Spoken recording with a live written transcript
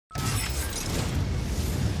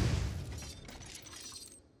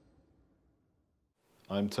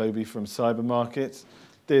I'm Toby from Cybermarket.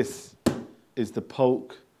 This is the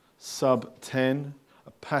Polk Sub-10,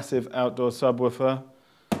 a passive outdoor subwoofer.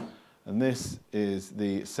 And this is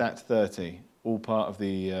the Sat-30, all part of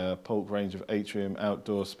the Polk range of Atrium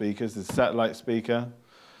outdoor speakers. This is a satellite speaker.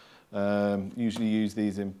 Usually use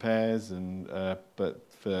these in pairs, but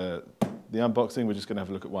for the unboxing, we're just going to have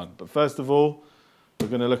a look at one. But first of all, we're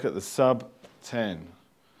going to look at the Sub-10.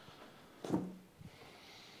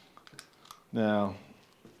 Now,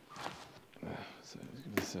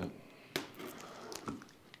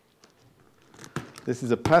 this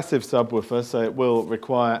is a passive subwoofer, so it will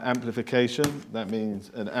require amplification. That means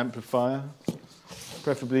an amplifier,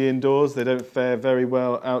 preferably indoors. They don't fare very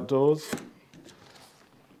well outdoors.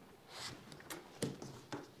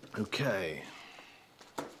 Okay.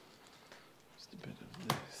 Just a bit of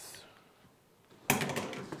this.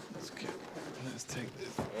 Let's take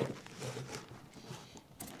this off.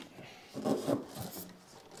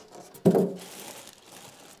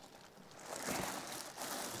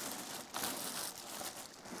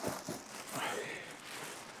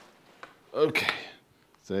 Okay,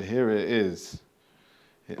 so here it is.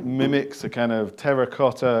 It mimics a kind of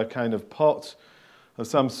terracotta kind of pot of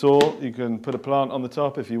some sort. You can put a plant on the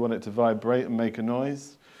top if you want it to vibrate and make a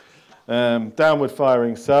noise. Downward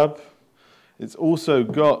firing sub. It's also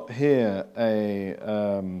got here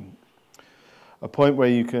a point where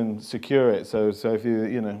you can secure it. So if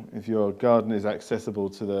if your garden is accessible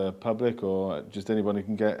to the public or just anyone who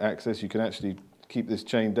can get access, you can actually keep this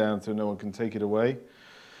chain down so no one can take it away.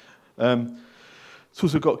 It's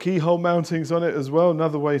also got keyhole mountings on it as well,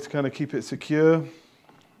 another way to kind of keep it secure.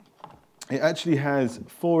 It actually has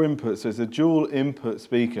 4 inputs, so it's a dual input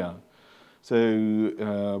speaker.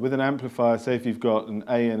 So with an amplifier, say if you've got an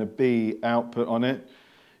A and a B output on it,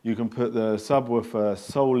 you can put the subwoofer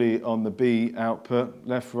solely on the B output,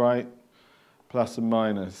 left, right, plus and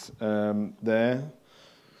minus there.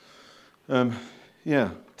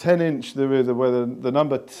 Yeah, 10-inch, the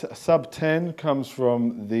number sub-10 comes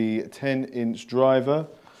from the 10-inch driver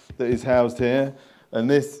that is housed here. And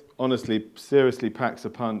this, honestly, seriously packs a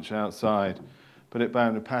punch outside. Put it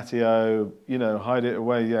behind the patio, hide it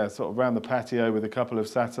away, sort of around the patio with a couple of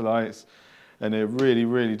satellites. And it really,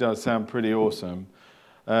 really does sound pretty awesome.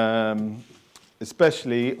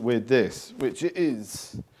 Especially with this, which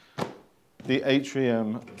is the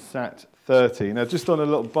Atrium Sat-30. Now, just on a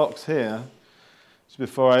little box here, just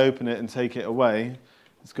before I open it and take it away,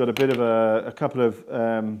 it's got a bit of a couple of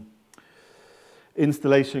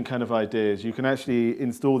installation kind of ideas. You can actually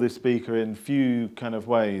install this speaker in a few kind of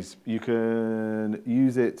ways. You can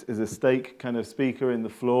use it as a stake kind of speaker in the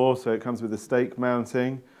floor, so it comes with a stake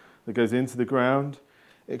mounting that goes into the ground.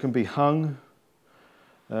 It can be hung,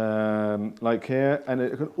 like here, and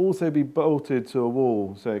it can also be bolted to a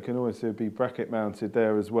wall, so it can also be bracket mounted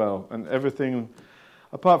there as well. And everything,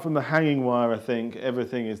 apart from the hanging wire, I think,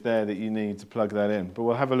 everything is there that you need to plug that in. But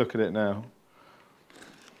we'll have a look at it now.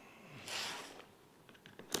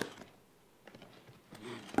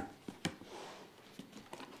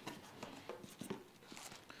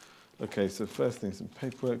 Okay, so first thing, some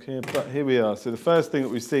paperwork here, but here we are. So the first thing that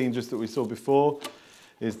we've seen, just that we saw before,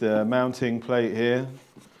 is the mounting plate here.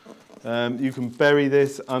 You can bury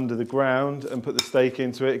this under the ground and put the stake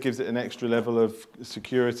into it. It gives it an extra level of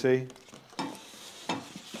security.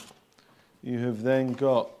 You have then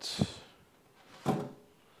got, here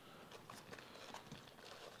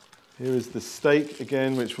is the stake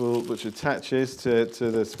again, which attaches to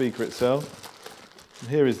the speaker itself. And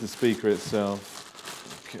here is the speaker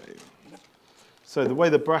itself. Okay. So the way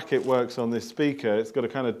the bracket works on this speaker, it's got a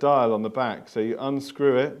kind of dial on the back. So you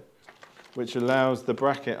unscrew it, which allows the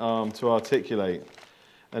bracket arm to articulate.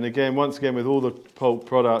 And again, once again, with all the Polk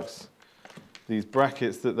products, these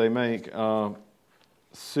brackets that they make are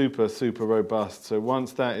super, super robust. So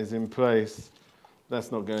once that is in place,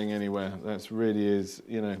 that's not going anywhere. That really is,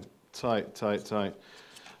 tight, tight, tight.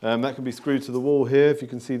 That can be screwed to the wall here. If you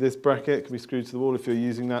can see this bracket, can be screwed to the wall if you're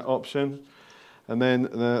using that option. And then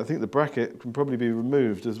I think the bracket can probably be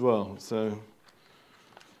removed as well. So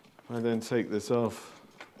if I then take this off,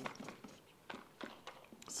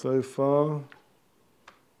 so far, I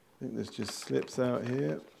think this just slips out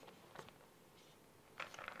here.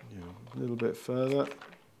 A little bit further.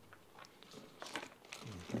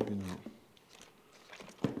 Maybe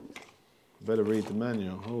not. Better read the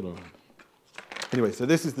manual. Hold on. Anyway, so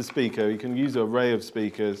this is the speaker. You can use an array of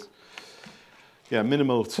speakers. Yeah,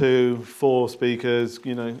 minimal 2, 4 speakers.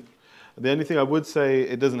 The only thing I would say,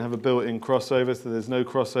 it doesn't have a built-in crossover, so there's no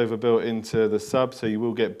crossover built into the sub, so you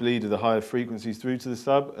will get bleed of the higher frequencies through to the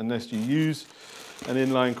sub unless you use an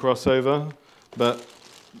inline crossover. But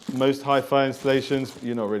most hi-fi installations,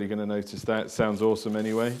 you're not really going to notice that. It sounds awesome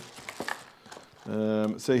anyway.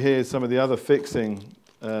 So here's some of the other fixing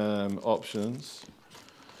options.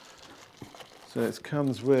 So it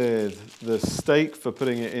comes with the stake for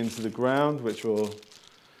putting it into the ground, which will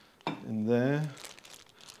in there.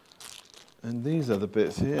 And these are the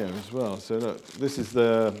bits here as well. So look, this is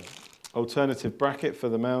the alternative bracket for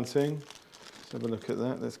the mounting. Let's have a look at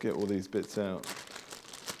that. Let's get all these bits out.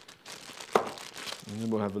 And then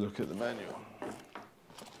we'll have a look at the manual.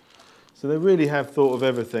 So they really have thought of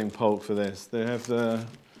everything, Polk, for this. They have the,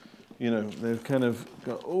 they've kind of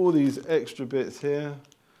got all these extra bits here.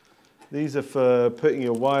 These are for putting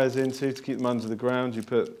your wires into to keep them under the ground. You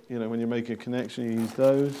put, when you're making a connection, you use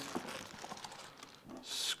those.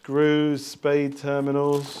 Screws, spade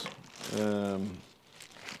terminals. There's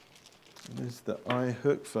the eye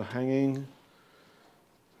hook for hanging.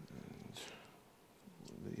 And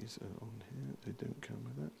these are on here. They don't come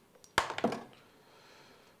with that.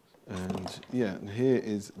 And yeah, and here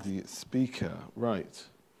is the speaker. Right.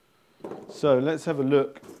 So let's have a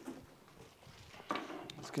look.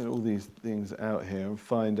 Let's get all these things out here and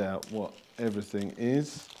find out what everything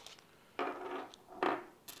is.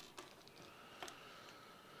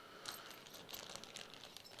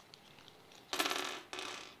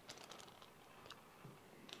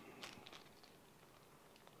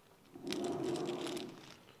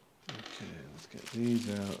 Okay, let's get these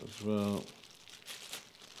out as well.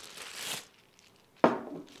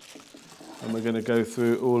 And we're going to go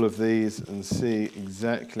through all of these and see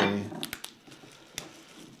exactly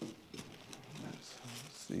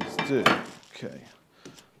what these do. Okay,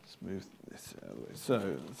 let's move this out of the way.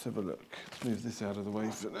 So let's have a look. Let's move this out of the way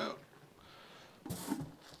for now.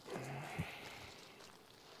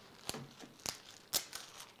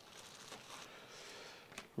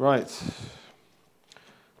 Right,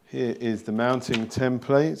 here is the mounting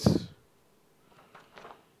template.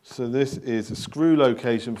 So this is a screw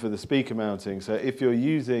location for the speaker mounting. So if you're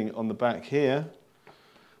using on the back here,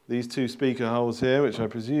 these two speaker holes here, which I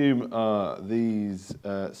presume are these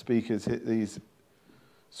speakers, hit these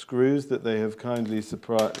screws that they have kindly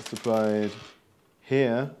supplied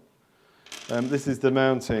here. This is the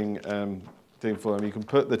mounting thing for them. You can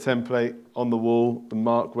put the template on the wall and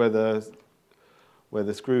mark where the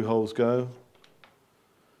screw holes go.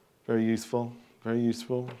 Very useful, very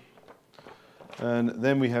useful. And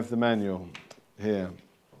then we have the manual here.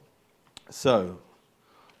 So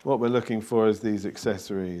what we're looking for is these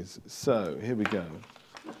accessories. So here we go.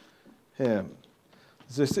 Here.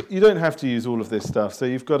 So you don't have to use all of this stuff. So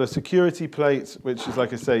you've got a security plate, which is,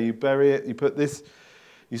 like I say, you bury it, you put this,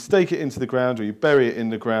 you stake it into the ground, or you bury it in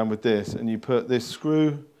the ground with this, and you put this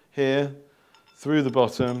screw here through the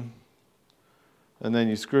bottom, and then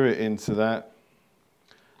you screw it into that,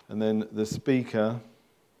 and then the speaker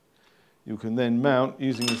you can then mount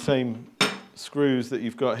using the same screws that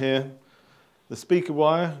you've got here. The speaker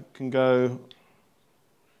wire can go,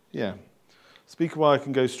 speaker wire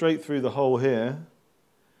can go straight through the hole here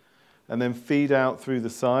and then feed out through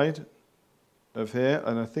the side of here.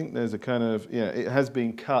 And I think there's a kind of, it has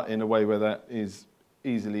been cut in a way where that is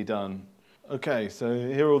easily done. Okay, so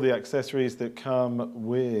here are all the accessories that come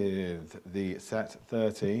with the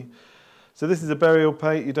Sat-30. So this is a burial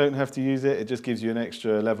plate. You don't have to use it. It just gives you an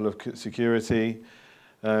extra level of security.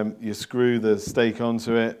 You screw the stake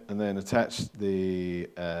onto it and then attach the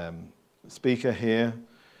speaker here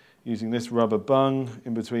using this rubber bung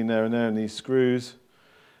in between there and these screws.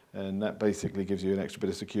 And that basically gives you an extra bit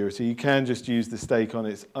of security. You can just use the stake on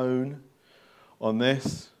its own on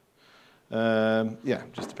this.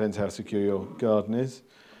 Just depends how secure your garden is.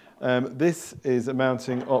 This is a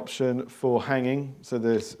mounting option for hanging, so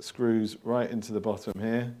there's screws right into the bottom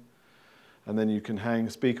here, and then you can hang.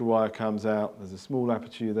 Speaker wire comes out. There's a small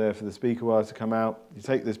aperture there for the speaker wire to come out. You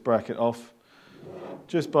take this bracket off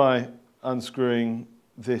just by unscrewing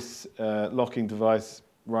this locking device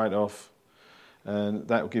right off, and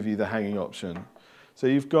that will give you the hanging option. So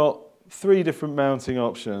you've got 3 different mounting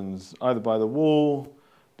options, either by the wall,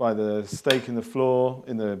 by the stake in the floor,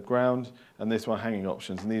 in the ground, and this one hanging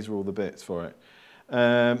options, and these are all the bits for it.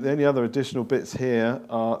 The only other additional bits here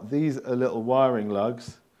are these are little wiring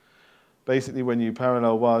lugs. Basically, when you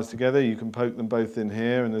parallel wires together, you can poke them both in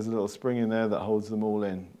here, and there's a little spring in there that holds them all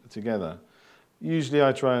in together. Usually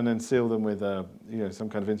I try and then seal them with some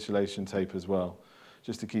kind of insulation tape as well,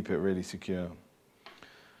 just to keep it really secure.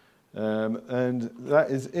 And that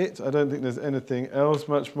is it. I don't think there's anything else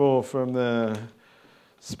much more from the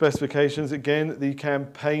specifications. Again, you can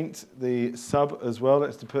paint the sub as well.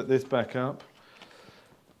 Let's put this back up.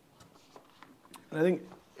 And I think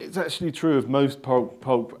It's actually true of most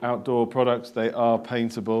Polk outdoor products. They are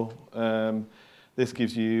paintable. This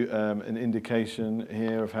gives you an indication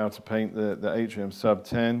here of how to paint the Atrium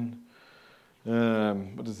Sub-10.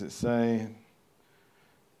 What does it say?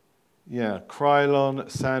 Yeah, Krylon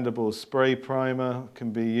sandable spray primer can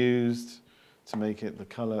be used to make it the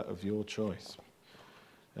colour of your choice.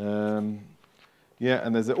 Yeah,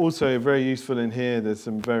 and there's also very useful in here, there's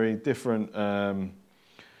some very different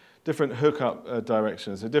hookup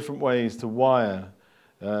directions, so different ways to wire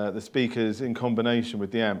the speakers in combination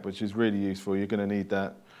with the amp, which is really useful. You're going to need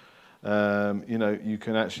that. You know, you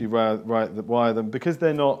can actually wire them because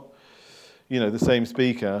they're not, you know, the same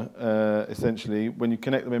speaker. Essentially, when you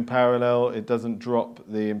connect them in parallel, it doesn't drop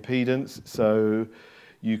the impedance. So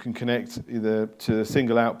you can connect either to a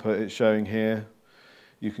single output. It's showing here.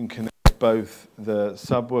 You can connect both the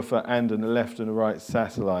subwoofer and a left and a right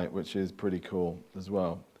satellite, which is pretty cool as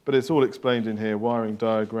well. But it's all explained in here, wiring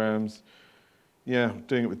diagrams. Yeah,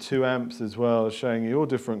 doing it with 2 amps as well, showing you all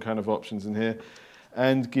different kind of options in here,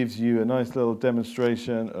 and gives you a nice little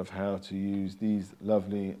demonstration of how to use these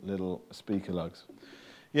lovely little speaker lugs.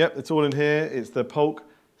 Yep, it's all in here. It's the Polk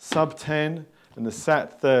Sub-10 and the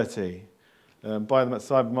Sat-30. Buy them at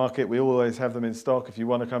Cybermarket. We always have them in stock if you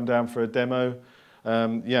want to come down for a demo.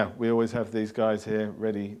 Yeah, we always have these guys here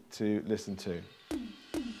ready to listen to.